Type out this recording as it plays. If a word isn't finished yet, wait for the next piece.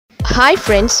Hi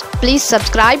friends, please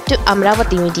subscribe to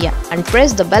Amaravathi Media and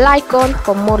press the bell icon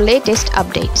for more latest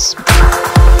updates.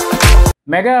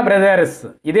 Mega brothers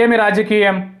ఇదేమి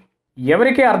రాజకీయం?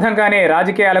 ఎవరికీ అర్థం కాని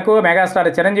రాజకీయాలకు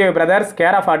megastar Chiranjeevi brothers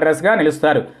care of అడ్రస్గా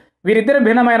నిలుస్తారు. వీరిద్దరు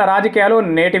భిన్నమైన రాజకీయాలు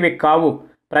నేటివి కావు.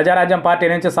 ప్రజారాజ్యం పార్టీ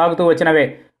నుంచి సాగుతూ వచ్చినవే.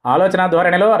 ఆలోచన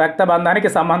ధోరణిలో రక్తబంధానికి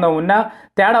సంబంధం ఉన్నా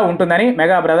తేడా ఉంటుందని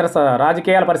మెగా బ్రదర్స్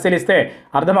రాజకీయాలు పరిశీలిస్తే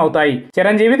అర్థమవుతాయి.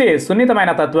 చిరంజీవిది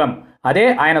సున్నితమైన తత్వం, అదే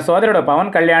ఆయన సోదరుడు పవన్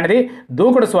కళ్యాణ్ది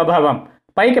దూకుడు స్వభావం.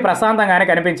 పైకి ప్రశాంతంగానే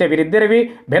కనిపించే వీరిద్దరివి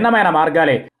భిన్నమైన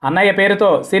మార్గాలే. అన్నయ్య పేరుతో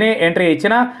సినీ ఎంట్రీ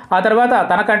ఇచ్చినా ఆ తర్వాత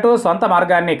తనకంటూ సొంత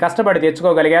మార్గాన్ని కష్టపడి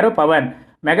తెచ్చుకోగలిగారు పవన్.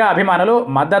 మెగా అభిమానులు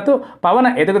మద్దతు పవన్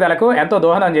ఎదుగుదలకు ఎంతో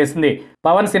దోహదం చేసింది.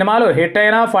 పవన్ సినిమాలు హిట్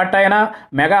అయినా ఫట్ అయినా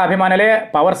మెగా అభిమానులే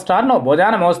పవర్ స్టార్ను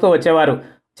భుజాన మోస్తూ వచ్చేవారు.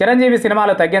 చిరంజీవి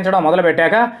సినిమాలు తగ్గించడం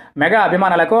మొదలుపెట్టాక మెగా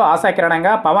అభిమానులకు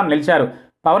ఆశాకిరణంగా పవన్ నిలిచారు.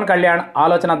 పవన్ కళ్యాణ్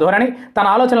ఆలోచన ధోరణి తన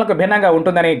ఆలోచనలకు భిన్నంగా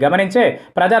ఉంటుందని గమనించే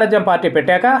ప్రజారాజ్యం పార్టీ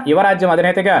పెట్టాక యువరాజ్యం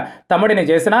అధినేతగా తమ్ముడిని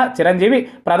చేసిన చిరంజీవి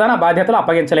ప్రధాన బాధ్యతలు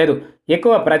అప్పగించలేదు.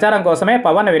 ఎక్కువ ప్రచారం కోసమే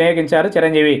పవన్ వినియోగించారు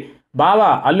చిరంజీవి. బావ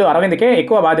అల్లు అరవింద్కే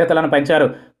ఎక్కువ బాధ్యతలను పంచారు.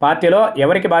 పార్టీలో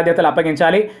ఎవరికి బాధ్యతలు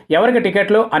అప్పగించాలి, ఎవరికి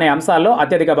టికెట్లు అనే అంశాల్లో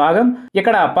అత్యధిక భాగం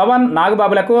ఇక్కడ పవన్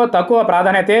నాగబాబులకు తక్కువ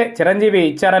ప్రాధాన్యతే చిరంజీవి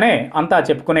ఇచ్చారనే అంతా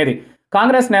చెప్పుకునేది.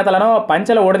 కాంగ్రెస్ నేతలను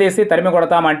పంచెలు ఊడదీసి తరిమి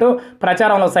కొడతామంటూ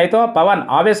ప్రచారంలో సైతం పవన్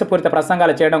ఆవేశపూరిత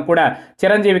ప్రసంగాలు చేయడం కూడా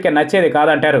చిరంజీవికి నచ్చేది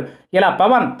కాదంటారు. ఇలా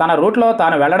పవన్ తన రూట్లో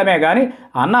తాను వెళ్లడమే గాని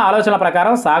అన్న ఆలోచనల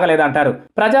ప్రకారం సాగలేదంటారు.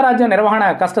 ప్రజారాజ్యం నిర్వహణ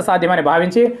కష్టసాధ్యమని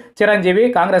భావించి చిరంజీవి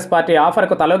కాంగ్రెస్ పార్టీ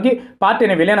ఆఫర్కు తలొగ్గి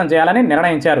పార్టీని విలీనం చేయాలని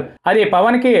నిర్ణయించారు. అది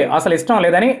పవన్కి అసలు ఇష్టం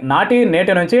లేదని నాటి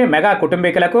నేటి నుంచి మెగా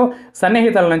కుటుంబీకులకు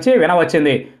సన్నిహితుల నుంచి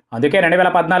వినవచ్చింది. అందుకే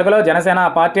 2014లో జనసేన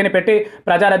పార్టీని పెట్టి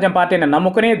ప్రజారాజ్యం పార్టీని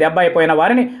నమ్ముకుని దెబ్బ అయిపోయిన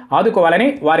వారిని ఆదుకోవాలని,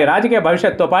 వారి రాజకీయ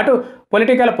భవిష్యత్తుతో పాటు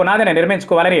పొలిటికల్ పునాదిని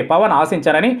నిర్మించుకోవాలని పవన్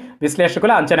ఆశించారని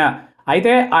విశ్లేషకుల అంచనా.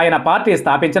 అయితే ఆయన పార్టీ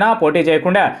స్థాపించినా పోటీ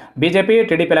చేయకుండా బీజేపీ,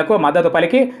 టీడీపీలకు మద్దతు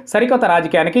పలికి సరికొత్త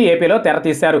రాజకీయానికి ఏపీలో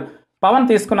తెరతీశారు. పవన్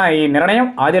తీసుకున్న ఈ నిర్ణయం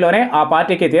ఆదిలోనే ఆ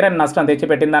పార్టీకి తీరని నష్టం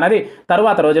తెచ్చిపెట్టిందన్నది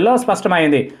తరువాత రోజుల్లో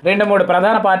స్పష్టమైంది. 2-3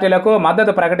 ప్రధాన పార్టీలకు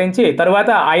మద్దతు ప్రకటించి తరువాత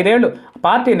 5 ఏళ్లు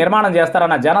పార్టీ నిర్మాణం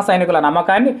చేస్తారన్న జన సైనికుల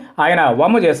నమ్మకాన్ని ఆయన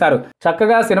వమ్ము చేశారు.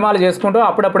 చక్కగా సినిమాలు చేసుకుంటూ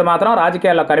అప్పుడప్పుడు మాత్రం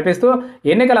రాజకీయాల్లో కనిపిస్తూ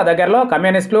ఎన్నికల దగ్గరలో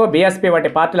కమ్యూనిస్టులు, బీఎస్పీ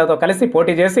వంటి పార్టీలతో కలిసి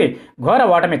పోటీ చేసి ఘోర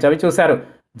ఓటమి చవిచూశారు.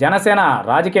 జనసేన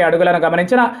రాజకీయ అడుగులను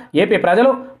గమనించిన ఏపీ ప్రజలు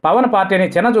పవన్ పార్టీని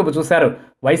చిన్నచూపు చూశారు.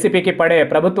 వైసీపీకి పడే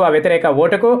ప్రభుత్వ వ్యతిరేక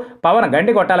ఓటుకు పవన్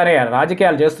గండి కొట్టాలనే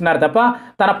రాజకీయాలు చేస్తున్నారు తప్ప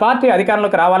తన పార్టీ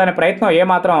అధికారంలోకి రావాలనే ప్రయత్నం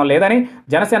ఏమాత్రం లేదని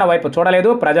జనసేన వైపు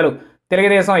చూడలేదు ప్రజలు.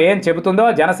 తెలుగుదేశం ఏం చెబుతుందో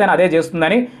జనసేన అదే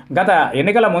చేస్తుందని గత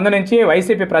ఎన్నికల ముందు నుంచి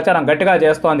వైసీపీ ప్రచారం గట్టిగా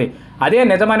చేస్తోంది. అదే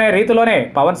నిజమనే రీతిలోనే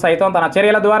పవన్ సైతం తన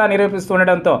చర్యల ద్వారా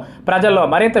నిరూపిస్తుండటంతో ప్రజల్లో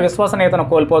మరింత విశ్వసనీయతను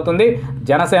కోల్పోతుంది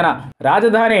జనసేన.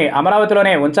 రాజధాని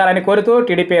అమరావతిలోనే ఉంచాలని కోరుతూ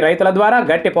టీడీపీ రైతుల ద్వారా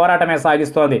గట్టి పోరాటమే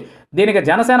సాగిస్తోంది. దీనికి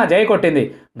జనసేన జై కొట్టింది.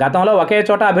 గతంలో ఒకే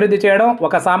చోట అభివృద్ధి చేయడం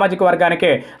ఒక సామాజిక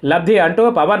వర్గానికే లబ్ధి అంటూ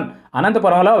పవన్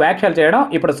అనంతపురంలో వ్యాఖ్యలు చేయడం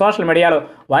ఇప్పుడు సోషల్ మీడియాలో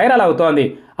వైరల్ అవుతోంది.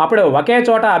 అప్పుడు ఒకే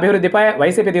చోట అభివృద్ధిపై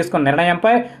వైసీపీ తీసుకున్న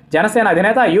నిర్ణయంపై జనసేన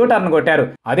అధినేత యూటర్న్ కొట్టారు.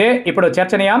 అదే ఇప్పుడు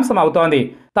చర్చనీయాంశం అవుతోంది.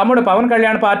 తమ్ముడు పవన్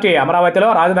కళ్యాణ్ పార్టీ అమరావతిలో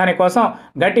రాజధాని కోసం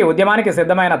గట్టి ఉద్యమానికి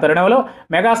సిద్ధమైన తరుణంలో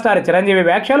మెగాస్టార్ చిరంజీవి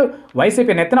వ్యాఖ్యలు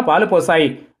వైసీపీ నెత్తిన పాలు పోశాయి.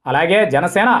 అలాగే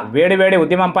జనసేన వేడివేడి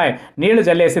ఉద్యమంపై నీళ్లు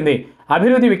జల్లేసింది.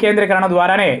 అభివృద్ధి వికేంద్రీకరణ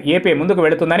ద్వారానే ఏపీ ముందుకు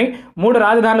వెళుతుందని, 3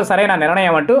 రాజధానులు సరైన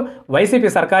నిర్ణయం అంటూ వైసీపీ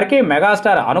సర్కార్కి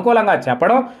మెగాస్టార్ అనుకూలంగా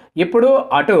చెప్పడం ఇప్పుడు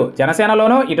అటు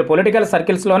జనసేనలోనూ ఇటు పొలిటికల్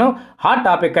సర్కిల్స్లోనూ హాట్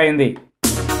టాపిక్ అయింది.